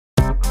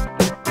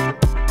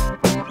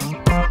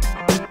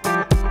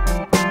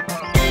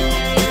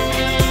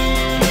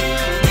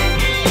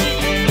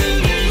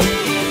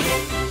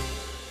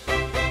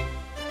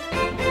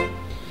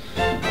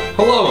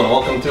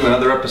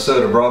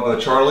episode of Bravo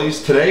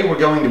Charlie's. Today we're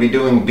going to be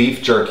doing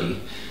beef jerky.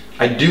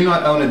 I do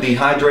not own a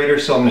dehydrator,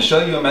 so I'm going to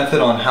show you a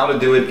method on how to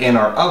do it in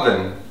our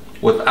oven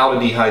without a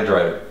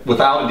dehydrator.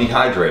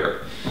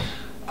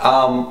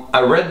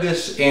 I read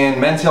this in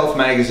Men's Health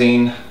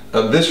magazine.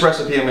 This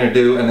recipe I'm going to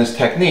do and this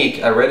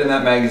technique I read in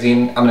that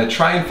magazine. I'm going to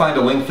try and find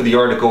a link for the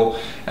article,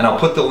 and I'll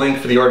put the link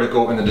for the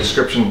article in the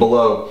description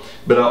below,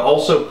 but I'll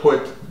also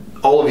put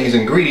all of these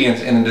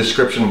ingredients in the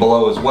description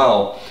below as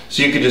well,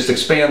 so you could just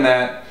expand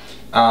that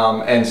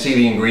and see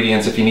the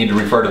ingredients if you need to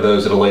refer to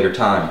those at a later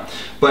time.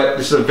 But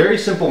this is a very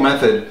simple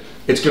method.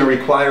 It's going to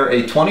require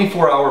a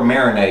 24-hour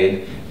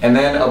marinade and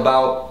then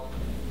about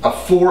a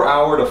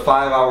 4-hour to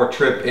 5-hour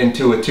trip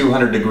into a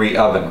 200-degree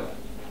oven.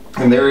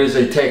 And there is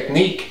a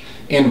technique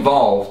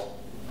involved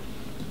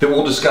that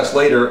we'll discuss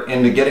later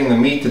into getting the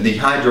meat to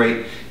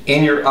dehydrate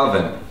in your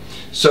oven.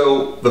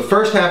 So the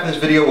first half of this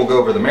video will go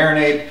over the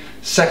marinade.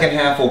 Second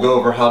half will go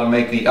over how to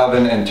make the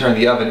oven and turn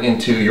the oven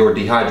into your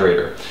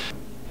dehydrator.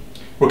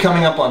 We're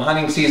coming up on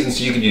hunting season,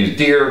 so you could use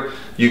deer,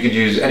 you could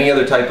use any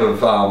other type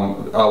of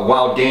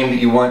wild game that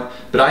you want,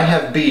 but I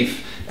have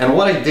beef, and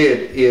what I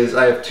did is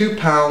I have 2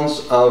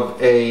 pounds of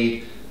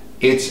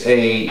it's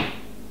a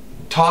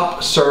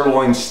top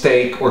sirloin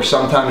steak, or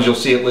sometimes you'll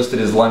see it listed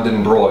as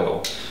London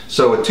broil.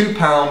 So a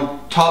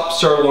 2-pound top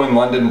sirloin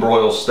London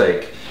broil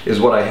steak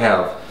is what I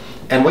have.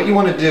 And what you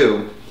want to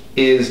do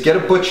is get a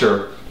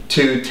butcher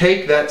to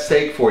take that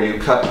steak for you,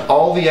 cut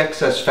all the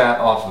excess fat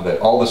off of it,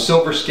 all the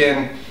silver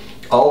skin,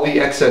 all the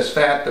excess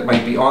fat that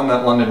might be on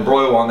that London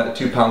broil, on that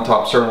 2-pound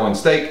top sirloin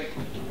steak,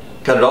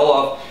 cut it all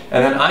off,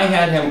 and then I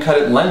had him cut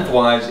it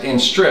lengthwise in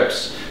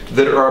strips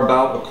that are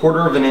about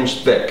 1/4 of an inch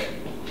thick.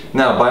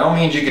 Now, by all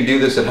means, you could do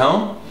this at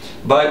home,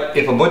 but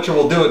if a butcher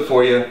will do it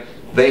for you,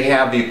 they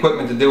have the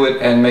equipment to do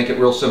it and make it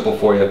real simple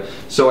for you.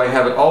 So I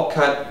have it all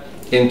cut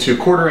into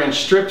 1/4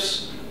 inch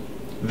strips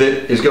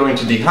that is going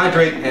to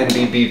dehydrate and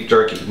be beef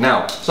jerky.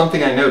 Now,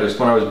 something I noticed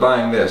when I was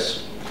buying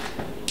this,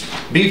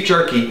 beef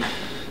jerky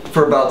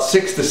for about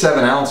 6 to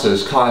 7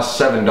 ounces costs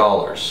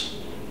 $7.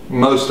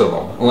 Most of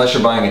them, unless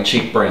you're buying a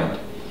cheap brand.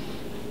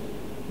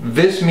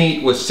 This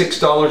meat was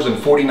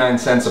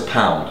 $6.49 a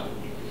pound.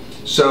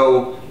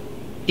 So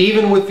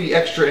even with the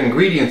extra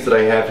ingredients that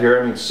I have here,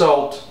 I mean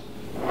salt,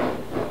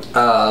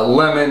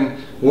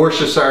 lemon,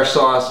 Worcestershire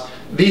sauce,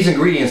 these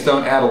ingredients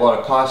don't add a lot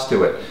of cost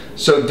to it.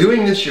 So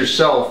doing this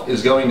yourself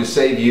is going to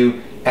save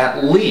you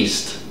at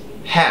least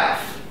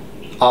half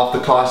off the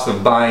cost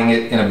of buying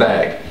it in a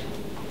bag.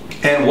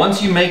 And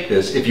once you make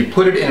this, if you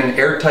put it in an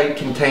airtight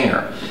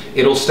container,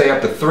 it'll stay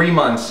up to 3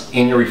 months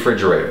in your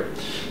refrigerator.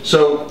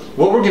 So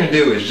what we're going to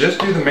do is just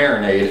do the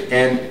marinade,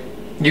 and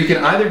you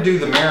can either do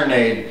the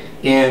marinade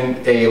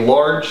in a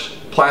large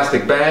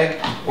plastic bag,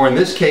 or in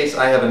this case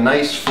I have a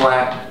nice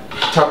flat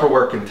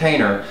Tupperware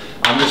container.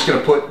 I'm just going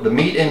to put the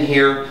meat in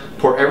here,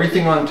 pour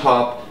everything on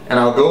top, and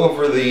I'll go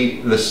over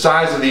the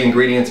size of the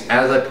ingredients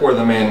as I pour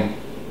them in.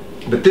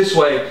 But this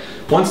way,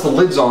 once the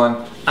lid's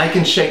on, I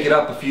can shake it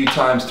up a few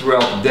times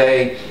throughout the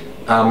day.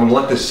 I'm going to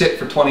let this sit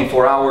for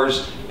 24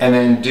 hours and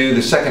then do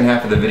the second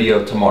half of the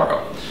video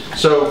tomorrow.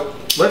 So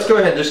let's go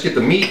ahead and just get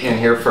the meat in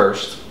here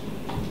first.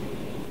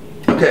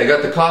 Okay, I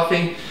got the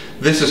coffee.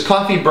 This is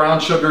coffee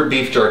brown sugar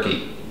beef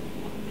jerky.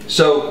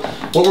 So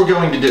what we're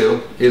going to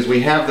do is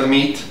we have the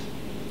meat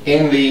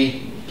in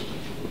the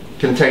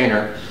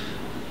container.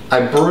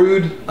 I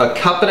brewed 1.5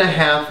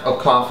 cups of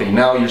coffee.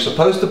 Now you're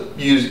supposed to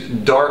use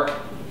dark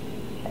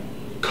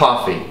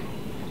coffee.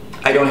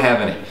 I don't have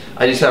any.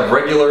 I just have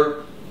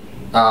regular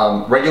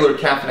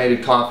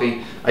caffeinated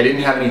coffee. I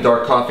didn't have any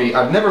dark coffee.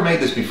 I've never made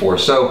this before,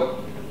 so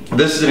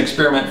this is an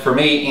experiment for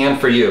me and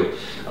for you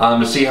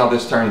to see how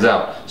this turns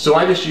out. So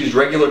I just used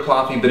regular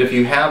coffee, but if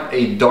you have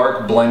a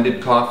dark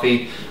blended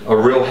coffee, a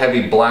real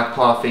heavy black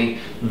coffee,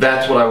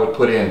 that's what I would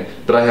put in.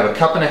 But I have 1.5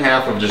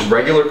 cups of just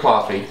regular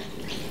coffee.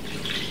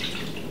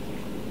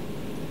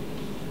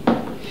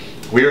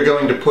 We are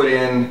going to put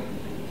in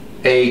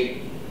a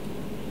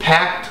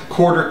packed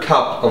 1/4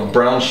 cup of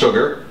brown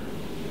sugar,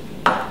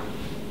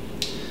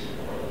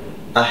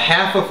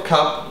 1/2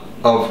 cup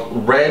of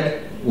a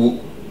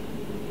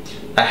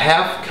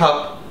 1/2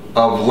 cup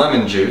of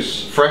lemon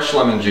juice, fresh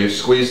lemon juice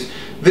squeezed.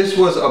 This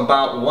was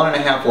about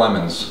 1.5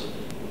 lemons.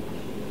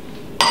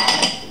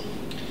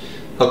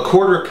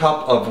 1/4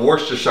 cup of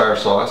Worcestershire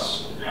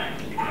sauce,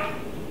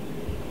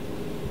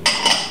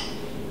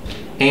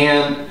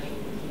 and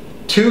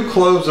 2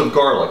 cloves of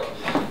garlic.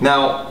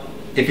 Now,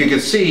 if you can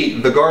see,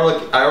 the garlic,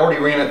 I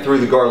already ran it through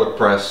the garlic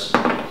press.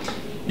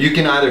 You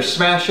can either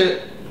smash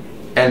it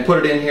and put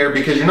it in here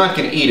because you're not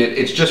going to eat it,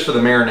 it's just for the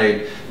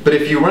marinade. But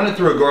if you run it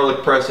through a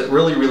garlic press, it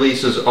really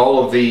releases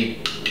all of the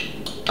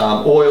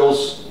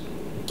oils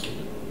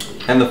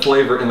and the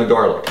flavor in the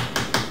garlic.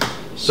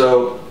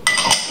 So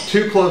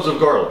 2 cloves of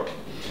garlic.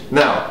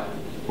 Now,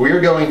 we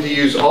are going to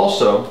use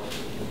also,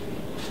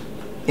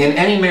 in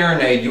any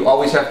marinade you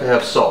always have to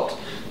have salt.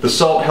 The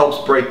salt helps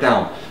break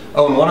down.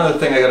 Oh, and one other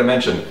thing I gotta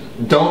mention,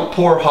 don't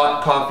pour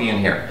hot coffee in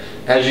here.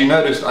 As you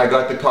noticed, I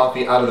got the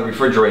coffee out of the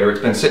refrigerator. It's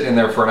been sitting in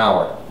there for an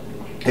hour.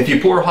 If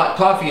you pour hot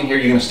coffee in here,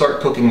 you're going to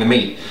start cooking the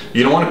meat.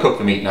 You don't want to cook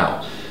the meat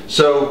now.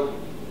 So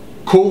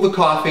cool the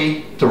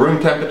coffee to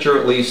room temperature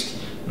at least.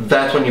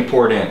 That's when you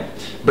pour it in.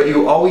 But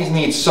you always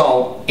need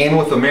salt in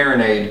with the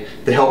marinade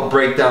to help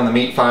break down the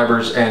meat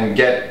fibers and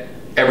get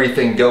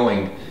everything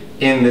going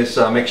in this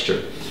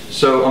mixture.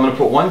 So I'm going to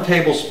put 1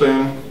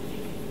 tablespoon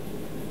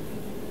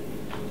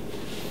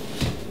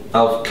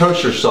of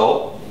kosher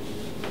salt.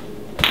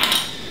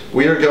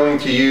 We are going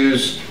to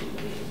use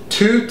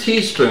 2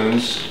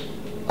 teaspoons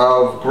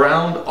of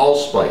ground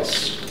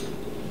allspice.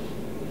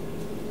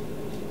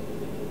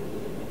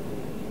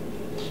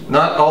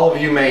 Not all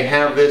of you may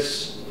have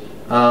this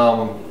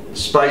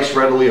spice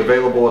readily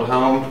available at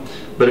home,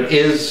 but it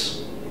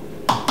is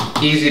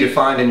easy to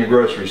find in your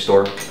grocery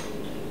store.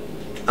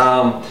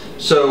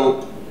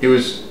 So it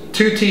was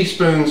 2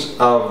 teaspoons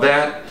of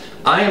that.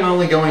 I am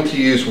only going to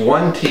use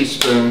 1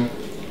 teaspoon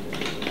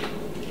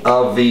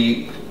of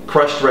the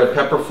crushed red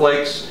pepper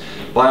flakes.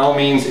 By all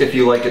means, if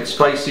you like it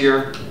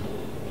spicier,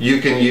 you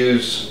can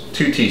use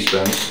 2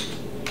 teaspoons.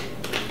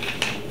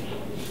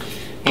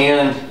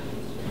 And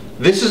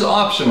this is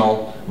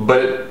optional,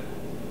 but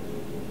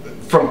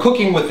from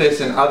cooking with this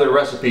in other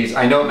recipes,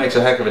 I know it makes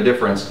a heck of a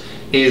difference,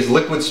 is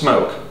liquid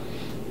smoke.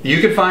 You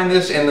can find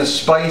this in the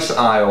spice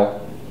aisle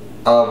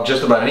of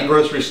just about any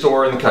grocery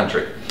store in the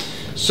country.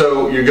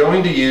 So you're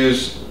going to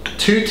use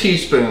 2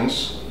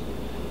 teaspoons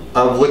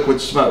of liquid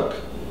smoke.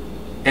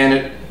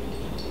 And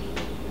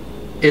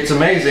it's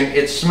amazing,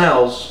 it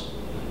smells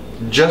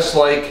just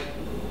like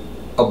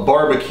a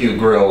barbecue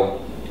grill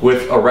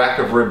with a rack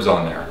of ribs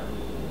on there.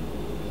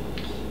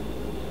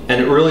 And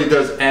it really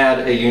does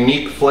add a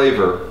unique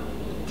flavor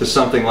to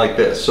something like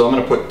this. So I'm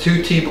going to put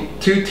 2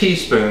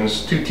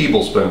 teaspoons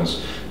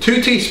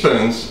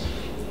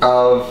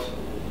of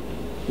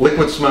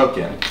liquid smoke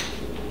in.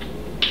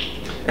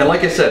 And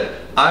like I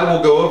said, I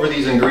will go over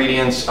these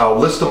ingredients. I'll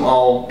list them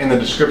all in the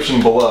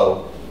description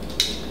below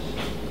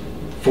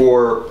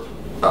for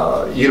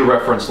you to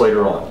reference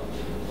later on.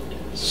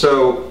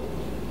 So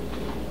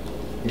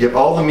get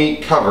all the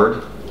meat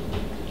covered.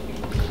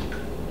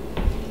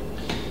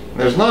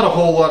 There's not a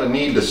whole lot of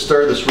need to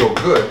stir this real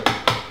good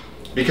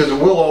because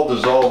it will all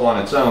dissolve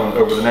on its own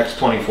over the next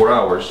 24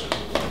 hours.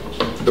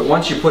 But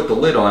once you put the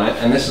lid on it,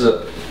 and this is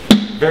a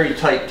very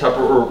tight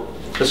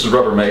this is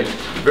Rubbermaid,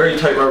 very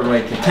tight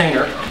Rubbermaid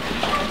container,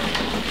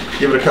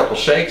 give it a couple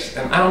shakes.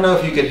 And I don't know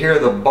if you could hear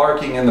the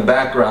barking in the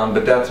background,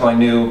 but that's my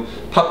new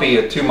puppy,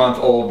 a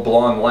 2-month-old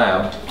blonde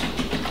lab.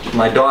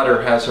 My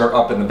daughter has her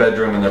up in the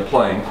bedroom and they're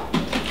playing.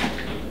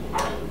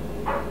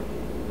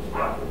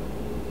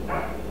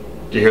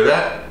 Do you hear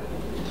that?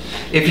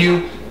 If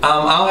you,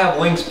 I'll have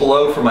links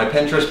below for my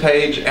Pinterest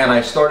page, and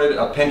I started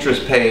a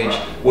Pinterest page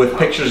with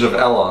pictures of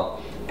Ella,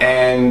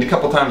 and a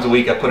couple times a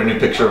week I put a new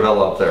picture of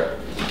Ella up there.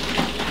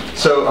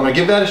 So I'm going to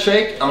give that a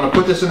shake. I'm going to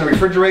put this in the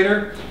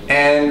refrigerator,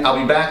 and I'll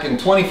be back in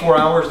 24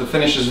 hours to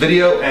finish this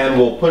video, and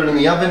we'll put it in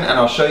the oven, and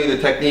I'll show you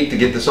the technique to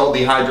get this all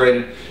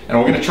dehydrated, and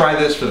we're going to try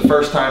this for the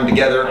first time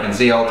together and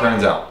see how it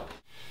turns out.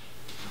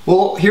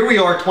 Well, here we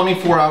are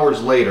 24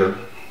 hours later,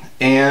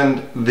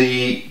 and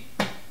the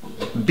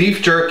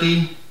beef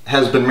jerky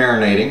has been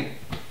marinating,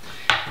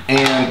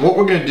 and what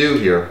we're going to do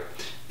here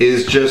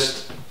is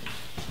just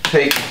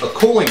take a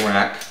cooling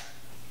rack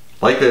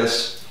like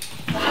this,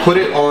 put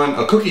it on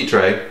a cookie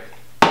tray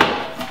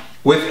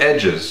with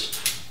edges.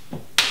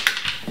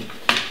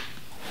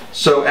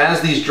 So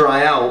as these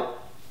dry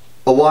out,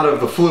 a lot of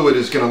the fluid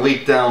is going to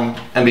leak down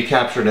and be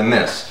captured in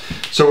this.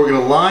 So we're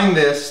going to line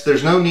this.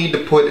 There's no need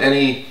to put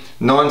any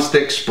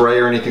non-stick spray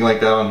or anything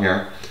like that on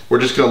here. We're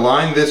just going to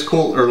line this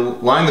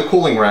line the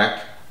cooling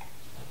rack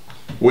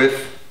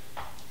with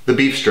the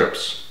beef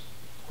strips.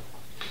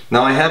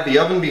 Now I have the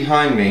oven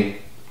behind me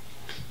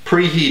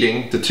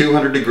preheating to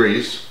 200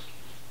 degrees.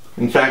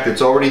 In fact,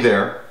 it's already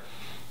there.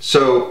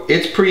 So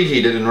it's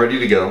preheated and ready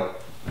to go.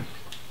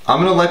 I'm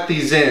going to let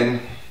these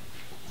in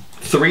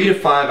 3 to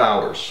 5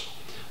 hours.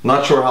 I'm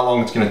not sure how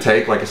long it's going to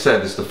take. Like I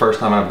said, this is the first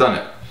time I've done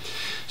it.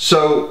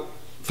 So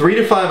 3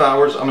 to 5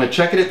 hours. I'm going to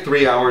check it at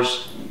 3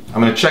 hours.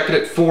 I'm going to check it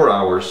at 4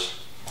 hours.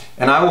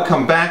 And I will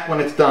come back when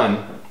it's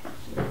done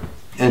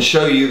and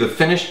show you the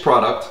finished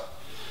product,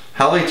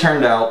 how they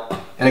turned out,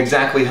 and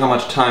exactly how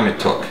much time it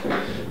took.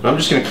 But I'm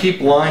just going to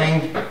keep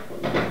lining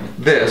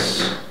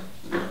this.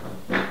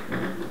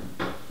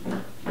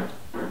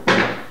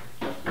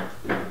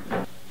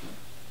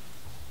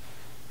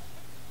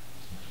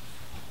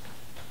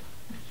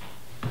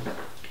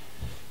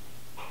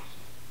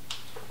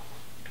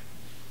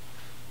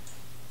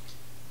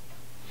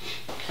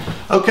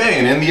 Okay,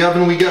 and in the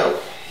oven we go.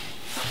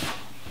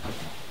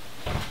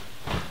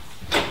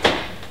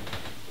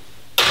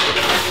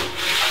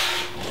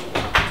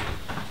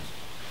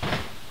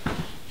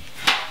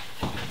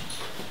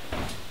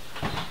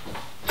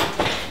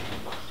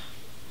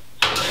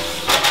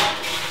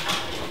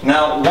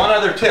 Now, one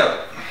other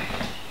tip.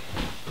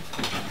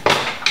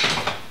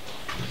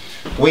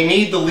 We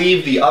need to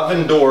leave the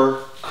oven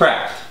door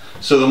cracked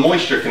so the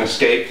moisture can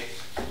escape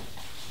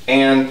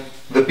and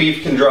the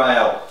beef can dry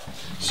out.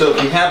 So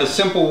if you have a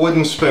simple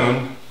wooden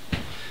spoon,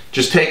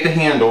 just take the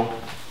handle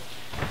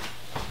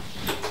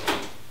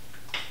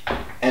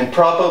and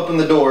prop open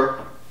the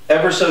door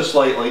ever so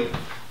slightly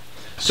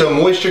so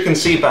moisture can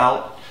seep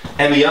out,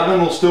 and the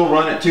oven will still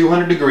run at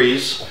 200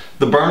 degrees.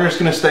 The burner is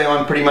going to stay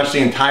on pretty much the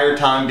entire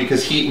time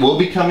because heat will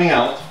be coming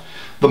out.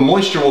 The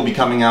moisture will be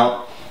coming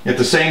out. At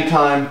the same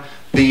time,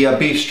 the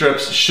beef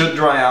strips should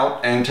dry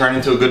out and turn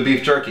into a good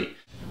beef jerky.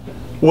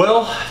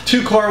 Well,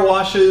 2 car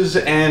washes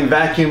and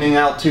vacuuming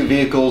out 2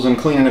 vehicles and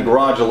cleaning the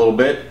garage a little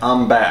bit,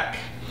 I'm back.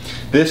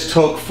 This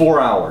took 4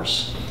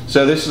 hours.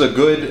 So this is a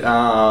good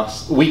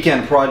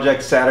weekend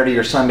project, Saturday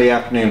or Sunday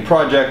afternoon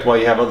project while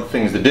you have other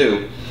things to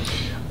do.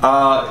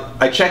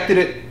 I checked it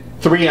at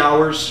 3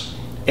 hours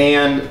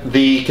and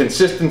the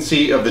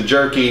consistency of the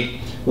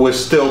jerky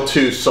was still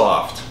too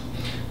soft.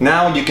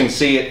 Now you can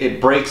see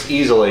it breaks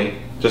easily,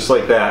 just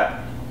like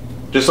that,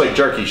 just like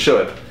jerky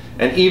should.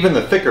 And even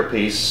the thicker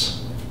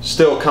piece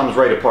still comes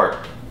right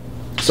apart.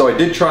 So I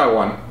did try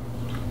one,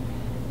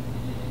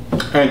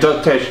 and it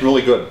does taste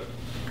really good.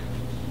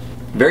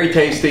 Very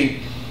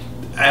tasty.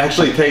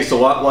 Actually tastes a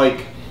lot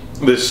like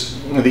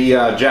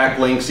the Jack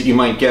Links that you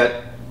might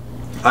get.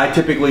 I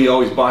typically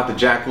always bought the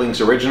Jack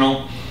Links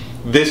original.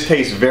 This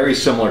tastes very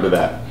similar to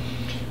that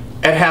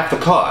at half the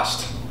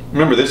cost.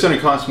 Remember, this only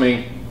cost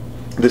me,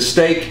 the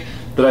steak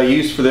that I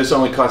used for this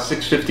only cost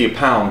 $6.50 a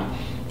pound,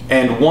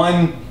 and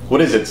one, what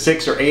is it,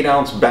 6 or 8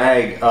 ounce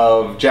bag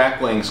of Jack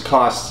Links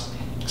costs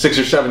 $6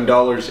 or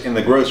 $7 in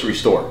the grocery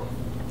store.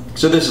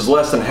 So this is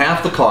less than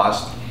half the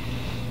cost.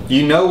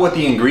 You know what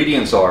the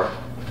ingredients are.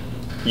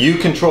 You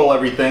control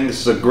everything. This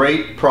is a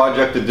great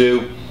project to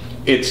do.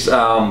 It's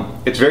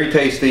very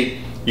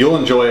tasty. You'll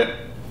enjoy it.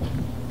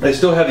 I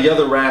still have the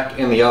other rack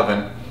in the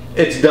oven.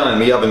 It's done,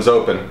 the oven's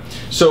open.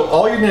 So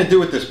all you're gonna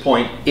do at this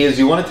point is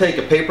you wanna take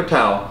a paper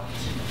towel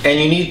and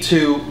you need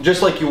to,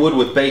 just like you would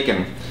with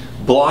bacon,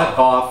 blot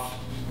off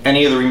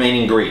any of the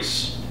remaining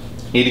grease.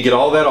 You need to get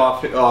all that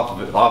off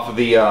of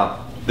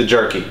the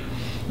jerky.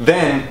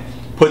 Then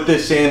put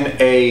this in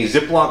a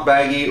Ziploc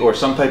baggie or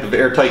some type of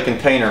airtight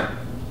container,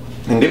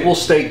 and it will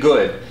stay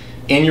good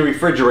in your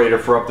refrigerator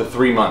for up to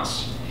 3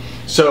 months.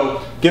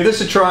 So give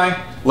this a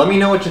try. Let me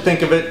know what you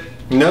think of it.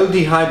 No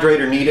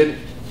dehydrator needed.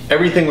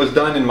 Everything was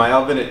done in my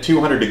oven at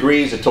 200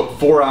 degrees. It took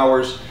 4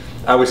 hours.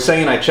 I was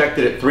saying I checked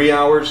it at 3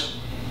 hours.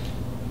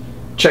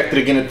 Checked it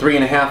again at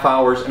 3.5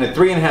 hours. And at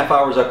 3.5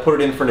 hours, I put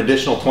it in for an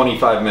additional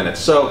 25 minutes.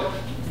 So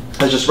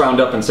let's just round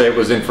up and say it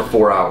was in for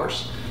 4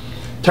 hours.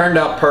 Turned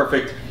out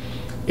perfect.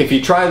 If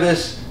you try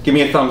this, give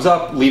me a thumbs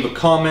up, leave a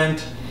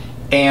comment,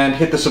 and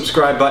hit the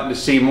subscribe button to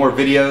see more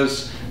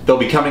videos. They'll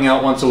be coming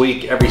out once a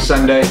week, every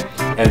Sunday.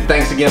 And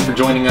thanks again for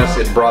joining us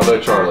at Bravo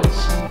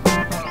Charlie's.